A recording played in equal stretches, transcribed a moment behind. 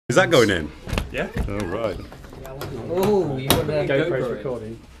Is that going in? Yeah. Oh, right. Oh, you got the GoPro's GoPro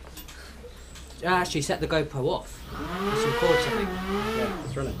recording. Actually, set the GoPro off. Let's record something. Yeah,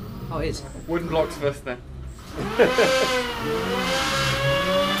 it's running. Oh, it is. Wooden blocks first then.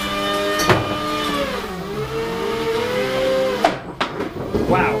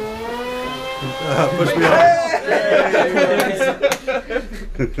 Wow. Push me off.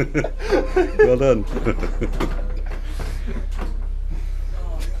 Well done.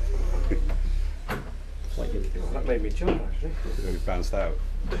 That made me jump actually. We bounced out.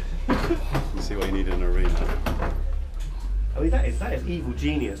 You see what you need in an arena. I mean that is evil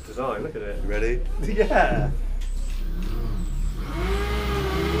genius design, look at it. You ready? Yeah.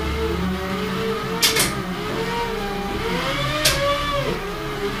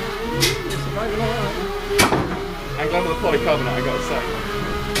 I'm glad with the polycarbonate, I gotta say.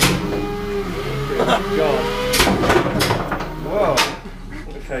 God. Whoa.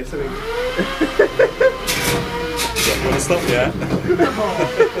 Okay, so You want to stop yet? look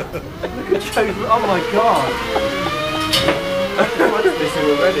at Joe's. Oh my god. I've this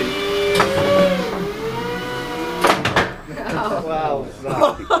already. Wow.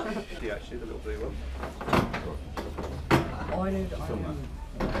 Yeah, actually, the little blue one.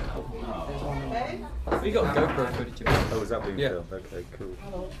 We got GoPro footage of it. Oh, is that being filmed? Okay, cool.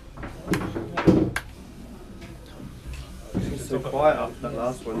 It's so quiet after that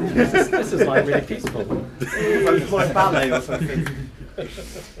last one. This is like really peaceful. It's like ballet or something.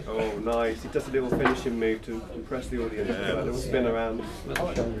 Oh, nice. He does a little finishing move to impress the audience. Yeah, A little spin around.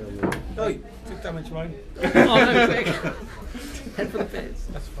 Oh, you took damage mine. Oh no, quick! Head for the pits.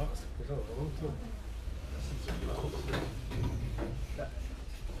 That's fast.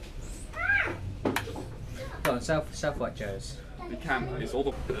 Go on, South White Joe's. You can, it's all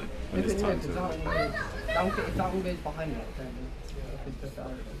the... When it's time to... If that one goes behind it, then you can put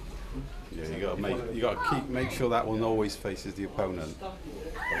that. Yeah, you got to make sure that one always faces the opponent.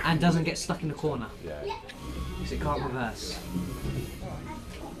 And doesn't get stuck in the corner. Yeah. Because it can't reverse.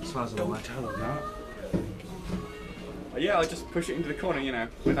 As far as I'm aware. Tell them that. Yeah, I'll just push it into the corner, you know,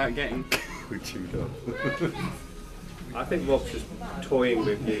 without getting... We chewed up. I think Rob's just toying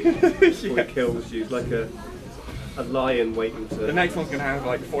with you before he kills you. He's like a lion waiting to... The next one's going to have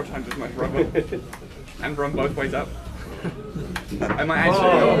like 4 times as much rubber. And run both ways up. I might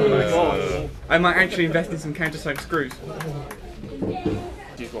actually... I might actually invest in some countersunk screws.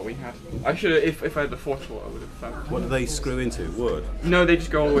 Use what we had. I should have, if I had the 4th one, I would have found. What do they screw into? Wood? No, they just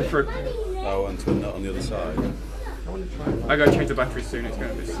go all the way through. Oh, and to a nut on the other side. I gotta change the battery soon, it's going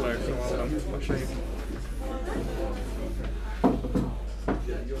to be slow, so I'll show you.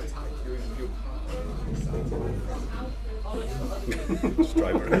 Just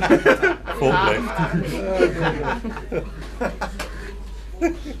drive around. Forklift.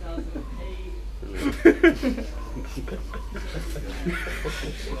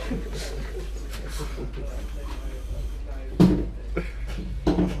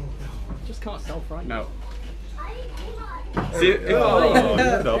 Just can't self-right. No. See,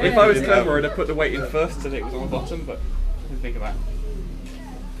 if I was clever, I'd have put the weight in first so that it was on the bottom, but I didn't think of that.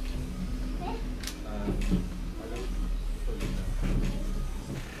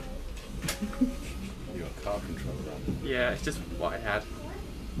 You got car control then. Yeah, it's just what I had.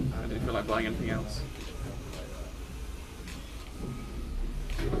 I didn't feel like buying anything else.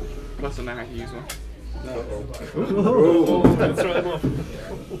 Plus I know how to use one. Don't throw him off.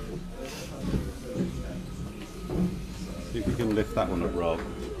 See if you can lift that one up, Rob.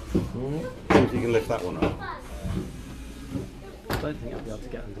 See if you can lift that one up. I don't think I'll be able to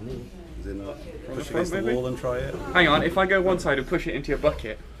get underneath. Is it not? Push against the wall and try it. Hang on, if I go one side and push it into your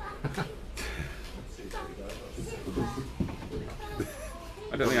bucket.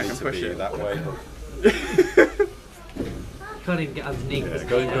 I don't think I can push it. That way. Can't even get underneath. Yeah,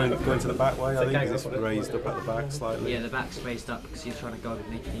 go into the back way, I think, because it's raised up at the back slightly. Yeah, the back's raised up because you're trying to go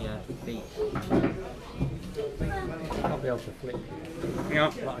underneath the feet. I can't be able to flip. Hang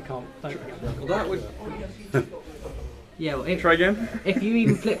on. But I can't. Don't think I'll be able to. Well, that would... Yeah, well, Try again. if you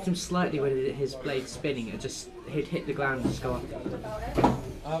even flipped him slightly with his blade spinning, he'd hit the ground and just go up.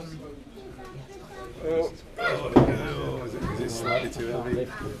 Oh, is it slightly too heavy?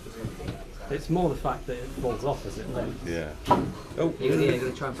 It's more the fact that it falls off as it lifts. Yeah. Oh, you're going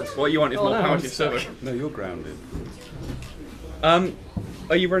to try and press. What you want is more no, power I'm to your stuck. servo. No, you're grounded.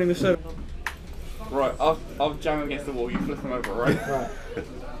 Are you running the servo? Right, I'll jam against the wall, you flip them over, right? Right.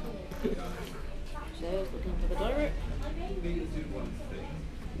 So, looking for the direct.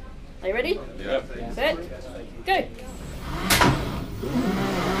 Are you ready? Yep. Set. Go.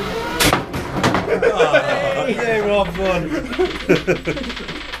 Yay, Rob won!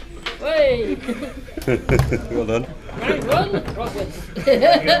 Way! Well done. Round one, Rob wins.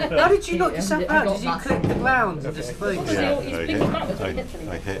 How did you knock yourself out? Did you click the ground and just float? Yeah, He's I thinking backwards when he hit. hits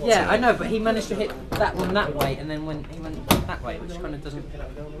I hit. Yeah, I know, but he managed to hit that one that way, and then when he went that way, which kind of doesn't.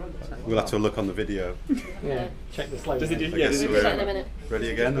 We'll have to look on the video. Yeah, check the slow. Does it do? I Yeah, guess does it do? we're Set in a minute. ready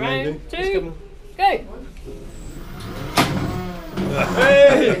again, maybe? Round two, go!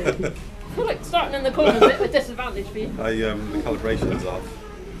 Hey! I feel like starting in the corner is a bit of a disadvantage for you. The calibration's off.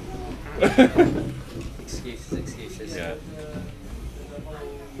 Excuses. Yeah.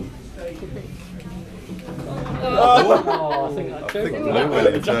 Oh, I think that I think joke. blue went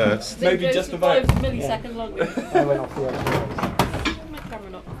in first. Maybe Joe's just about. 5 milliseconds longer. I went off the edge. My camera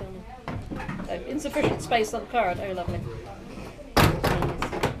not filming. Oh, insufficient space on the card. Oh, lovely.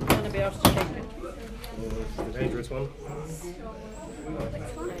 Gonna be asked to change it. The dangerous one.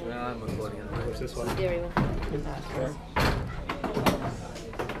 No, I'm recording it. What's this one? Scary one.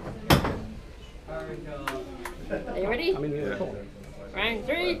 Are you ready? I'm in the other corner. Round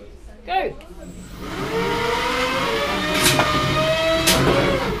three, go!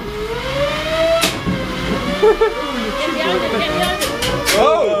 Get behind it, get behind it!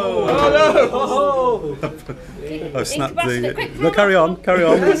 Oh! Oh no! I've snapped Incapacitated, the. quick, No, carry on, carry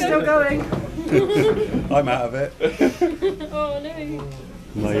on. It's still going. I'm out of it. Oh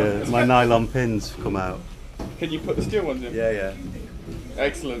no! My nylon pins come out. Can you put the steel ones in? Yeah.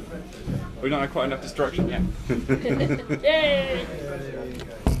 Excellent. We've not had quite enough destruction yet. Yay!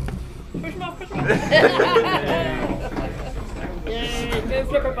 Push him off, push him off! Yay! Go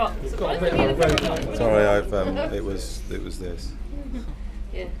flipper bot! Surprisingly, the flipper bot. Sorry, it was this.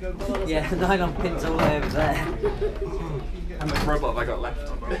 Yeah. Yeah, nylon pins all over there. How much robot have I got left?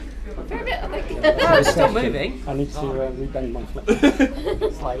 Fair bit, I think. Oh, it's still moving. I need to rebend my flip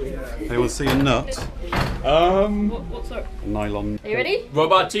slightly. Anyone see a nut? What sort? A nylon. Are you ready?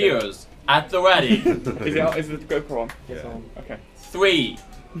 Roboteers, at the ready. Is the GoPro on? It's on. Okay. 3,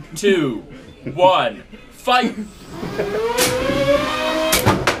 2, 1, fight!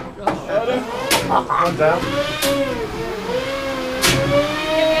 One down.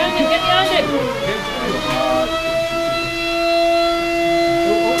 Get behind it!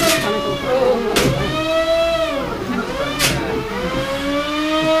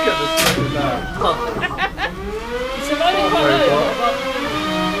 He's surviving quite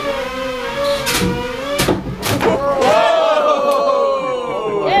well.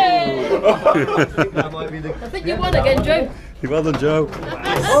 Yay! That might be the. I think you won again, Joe. Well done, Joe.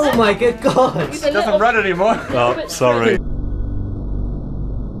 Oh my good god! He's a Doesn't little- run anymore. Oh, sorry.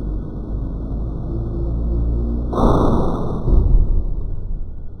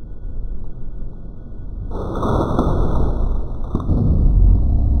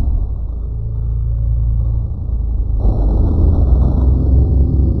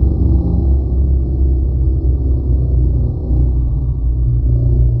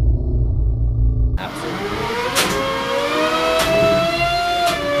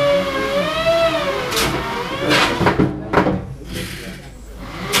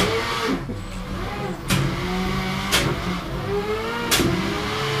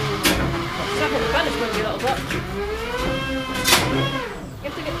 Second punishment, you little brat. You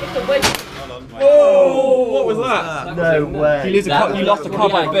have to wait. Whoa! What was that? No way. You lost a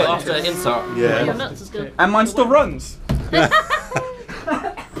carbide bit. Lost an insert. Your Yeah. nuts is good. And mine still runs.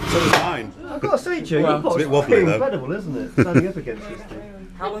 So does mine. I've got to say, Joe, Well, your pot's it's a bit wobbly, pretty though. incredible, isn't it? Standing up against this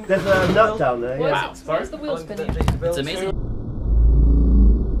thing. There's a nut down there. Yeah. Where's the wheel spinning? It's amazing.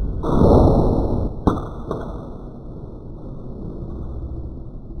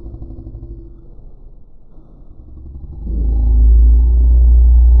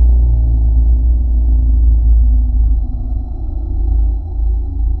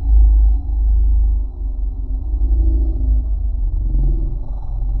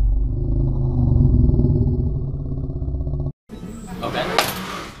 Okay.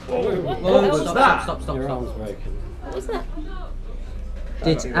 Whoa, stop. Your arm's broken. What was that?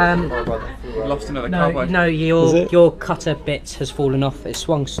 Did We've lost another carbide. no, your cutter bit has fallen off. It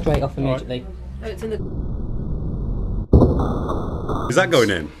swung straight off immediately. Oh, it's in the. Is that going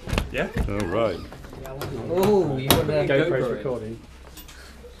in? Yeah. Oh, right. Oh, you got the GoPro's GoPro. recording.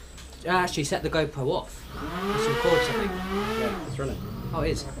 Actually, set the GoPro off. It's recorded something. Yeah, it's running. Oh,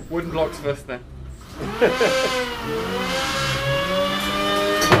 it is. Wooden blocks first then.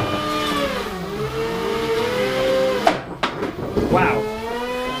 Wow.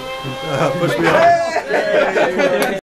 Push me off.